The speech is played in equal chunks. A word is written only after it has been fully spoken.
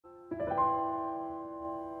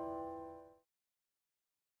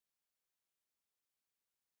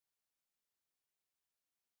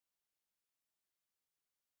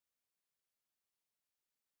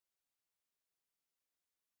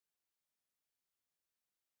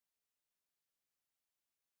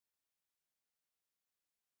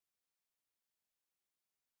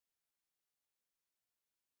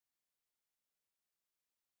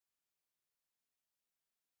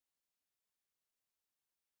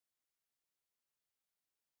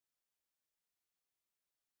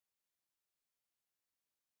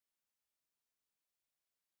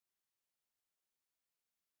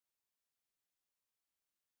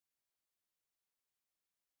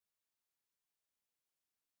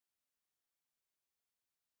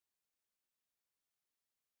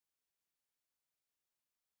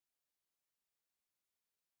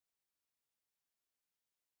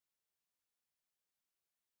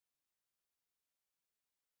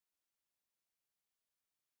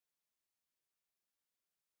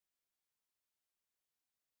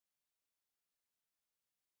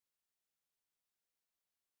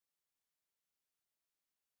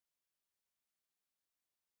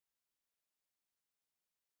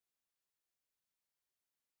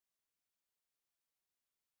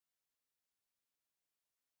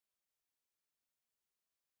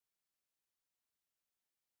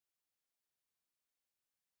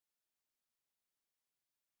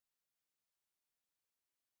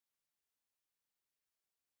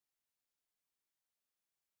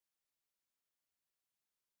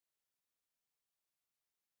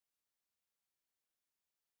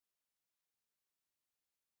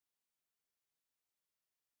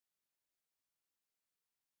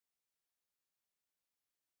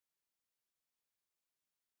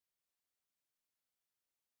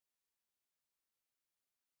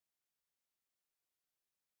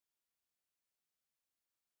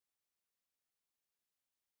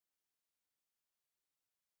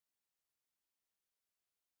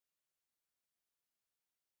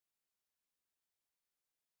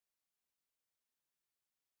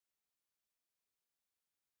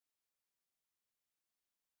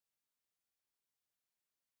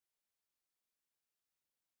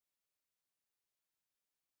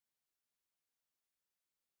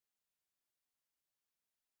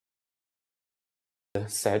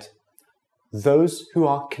said, "Those who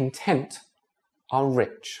are content are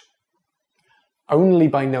rich." Only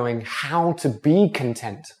by knowing how to be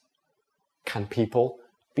content can people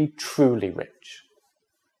be truly rich.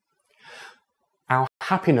 Our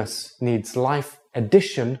happiness needs life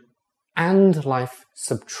addition and life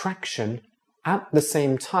subtraction at the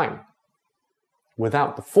same time.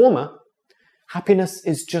 Without the former, happiness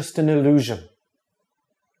is just an illusion.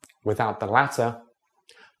 Without the latter,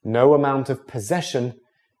 no amount of possession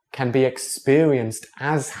can be experienced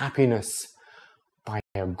as happiness by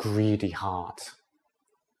a greedy heart.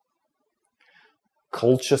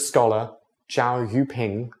 Culture scholar Zhao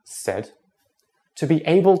Yuping said, "To be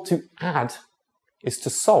able to add is to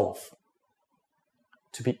solve.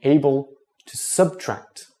 To be able to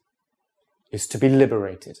subtract is to be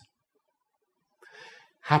liberated."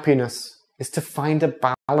 Happiness is to find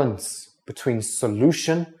a balance between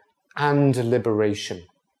solution and liberation.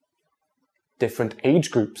 Different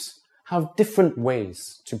age groups have different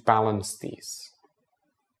ways to balance these.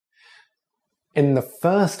 In the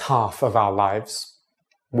first half of our lives,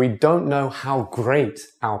 we don't know how great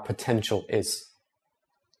our potential is.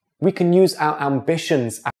 We can use our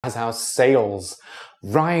ambitions as our sails,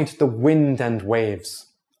 ride the wind and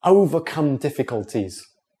waves, overcome difficulties,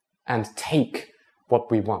 and take what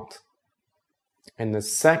we want. In the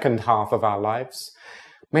second half of our lives,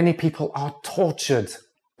 many people are tortured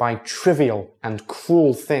by trivial and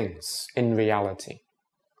cruel things in reality,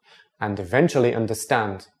 and eventually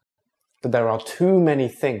understand that there are too many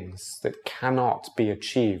things that cannot be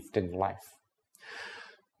achieved in life.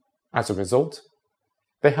 As a result,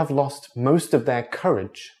 they have lost most of their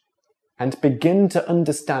courage and begin to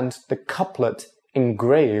understand the couplet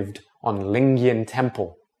engraved on Lingyan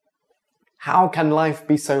Temple. How can life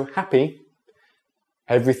be so happy?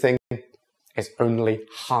 Everything is only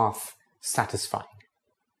half satisfying.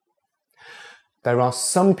 There are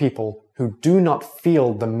some people who do not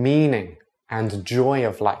feel the meaning and joy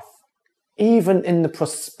of life, even in the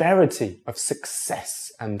prosperity of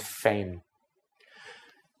success and fame.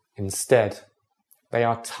 Instead, they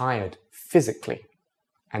are tired physically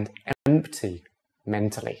and empty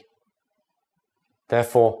mentally.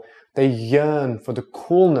 Therefore, they yearn for the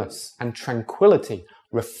coolness and tranquility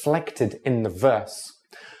reflected in the verse,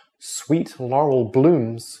 "Sweet laurel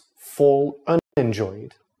blooms fall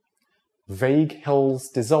unenjoyed. Vague hills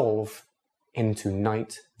dissolve into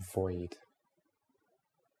night void."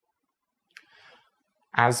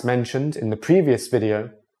 As mentioned in the previous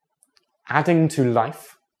video, adding to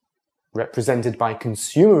life, represented by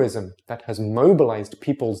consumerism that has mobilized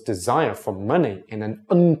people's desire for money in an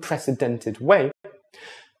unprecedented way,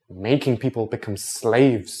 making people become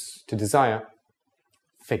slaves to desire,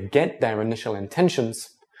 forget their initial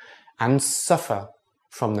intentions, and suffer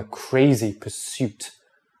from the crazy pursuit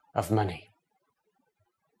of money.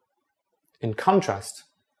 In contrast,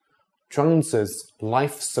 Zhuangzi's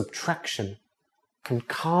life subtraction can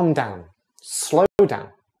calm down, slow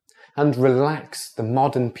down, and relax the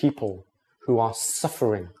modern people who are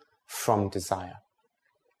suffering from desire.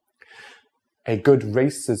 A good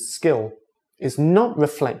racer's skill is not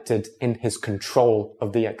reflected in his control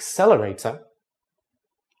of the accelerator,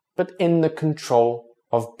 but in the control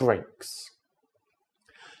of brakes.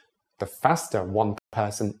 The faster one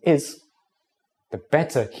person is, the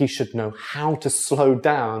better he should know how to slow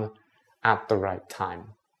down at the right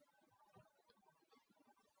time.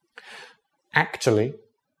 Actually,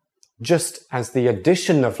 just as the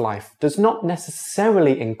addition of life does not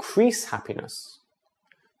necessarily increase happiness,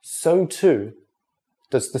 so too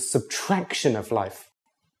does the subtraction of life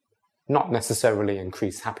not necessarily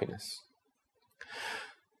increase happiness.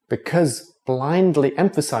 Because blindly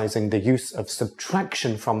emphasizing the use of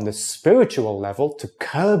subtraction from the spiritual level to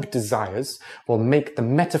curb desires will make the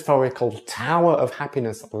metaphorical tower of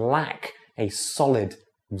happiness lack a solid,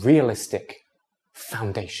 realistic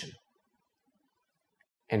foundation.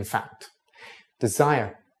 In fact,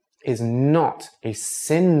 desire is not a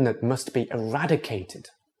sin that must be eradicated.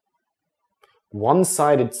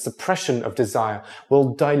 One-sided suppression of desire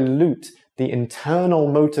will dilute the internal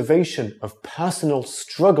motivation of personal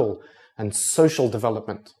struggle and social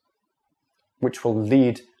development, which will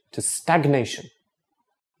lead to stagnation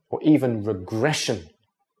or even regression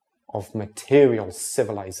of material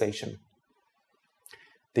civilization.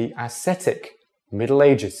 The ascetic Middle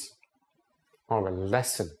Ages are a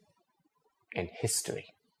lesson in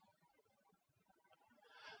history.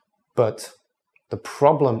 But the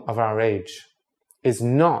problem of our age is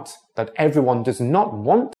not that everyone does not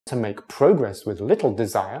want to make progress with little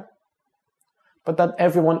desire, but that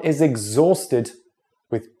everyone is exhausted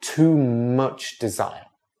with too much desire.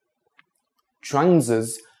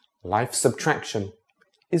 Zhuangzi's life subtraction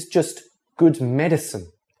is just good medicine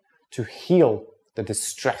to heal the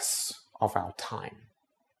distress of our time.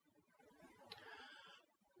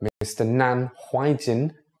 Mr. Nan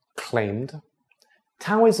Huaijin claimed,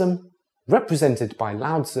 Taoism, represented by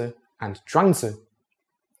Laozi and Zhuangzi,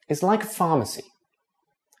 is like a pharmacy.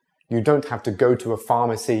 You don't have to go to a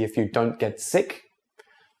pharmacy if you don't get sick,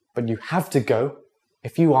 but you have to go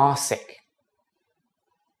if you are sick.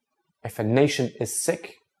 If a nation is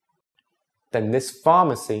sick, then this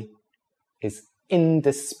pharmacy is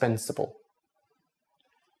indispensable.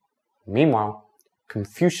 Meanwhile,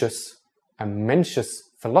 Confucius and Mencius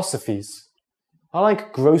philosophies are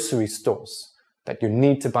like grocery stores that you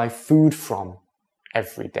need to buy food from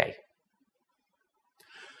every day.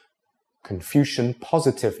 Confucian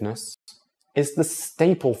positiveness is the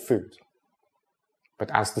staple food.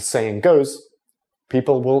 But as the saying goes,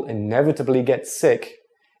 people will inevitably get sick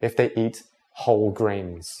if they eat whole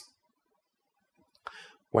grains.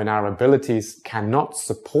 When our abilities cannot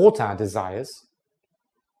support our desires,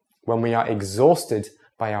 when we are exhausted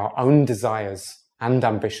by our own desires and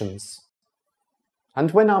ambitions,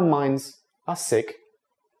 and when our minds are sick,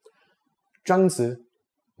 Zhuangzi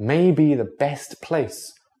may be the best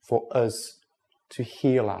place for us to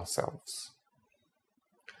heal ourselves.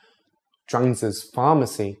 Zhuangzi's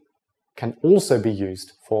pharmacy can also be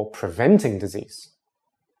used for preventing disease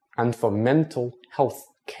and for mental health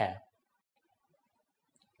care.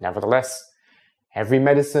 Nevertheless, every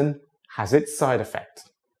medicine has its side effect.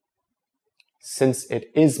 Since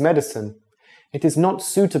it is medicine, it is not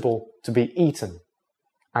suitable to be eaten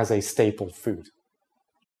as a staple food.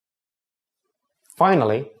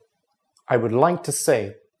 Finally, I would like to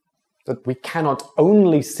say that we cannot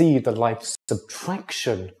only see the life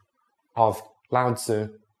subtraction of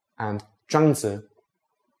Laozi and Zhuangzi,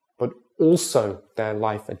 but also their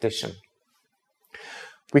life addition.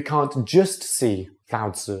 We can't just see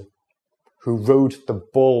Laozi, who rode the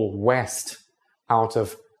bull west out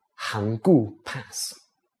of Hangu Pass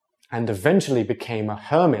and eventually became a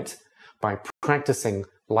hermit by practicing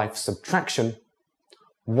life subtraction,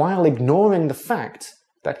 while ignoring the fact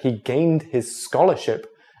that he gained his scholarship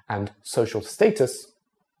and social status,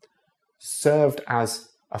 served as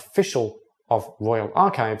official of royal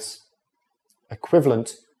archives,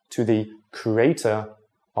 equivalent to the curator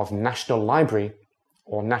of National Library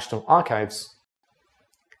or National Archives,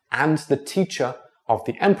 and the teacher of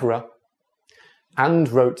the emperor, and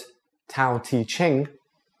wrote Tao Te Ching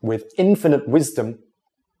with infinite wisdom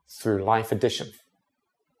through life addition.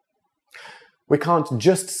 We can't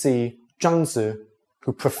just see Zhuangzi,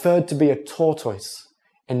 who preferred to be a tortoise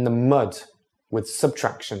in the mud with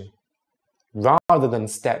subtraction, rather than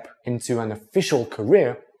step into an official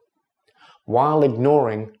career, while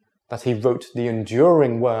ignoring that he wrote the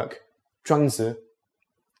enduring work Zhuangzi,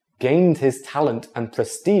 gained his talent and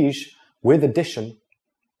prestige with addition,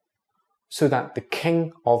 so that the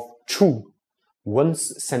king of Chu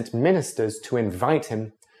once sent ministers to invite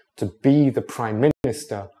him to be the prime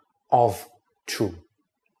minister of Chu.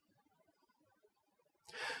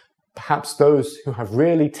 Perhaps those who have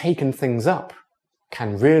really taken things up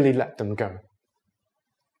can really let them go.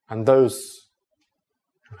 And those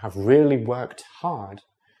who have really worked hard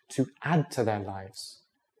to add to their lives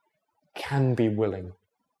can be willing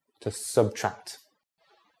to subtract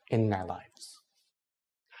in their lives.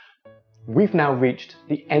 We've now reached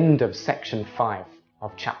the end of section 5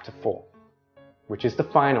 of chapter 4, which is the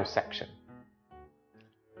final section.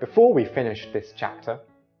 Before we finish this chapter,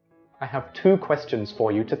 I have 2 questions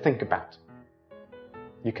for you to think about.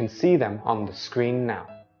 You can see them on the screen now.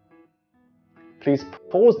 Please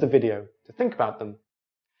pause the video to think about them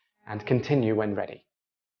and continue when ready.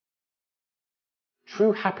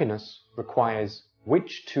 True happiness requires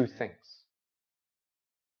which 2 things?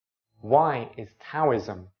 Why is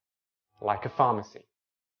Taoism like a pharmacy?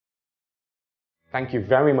 Thank you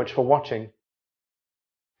very much for watching.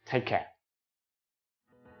 Take care.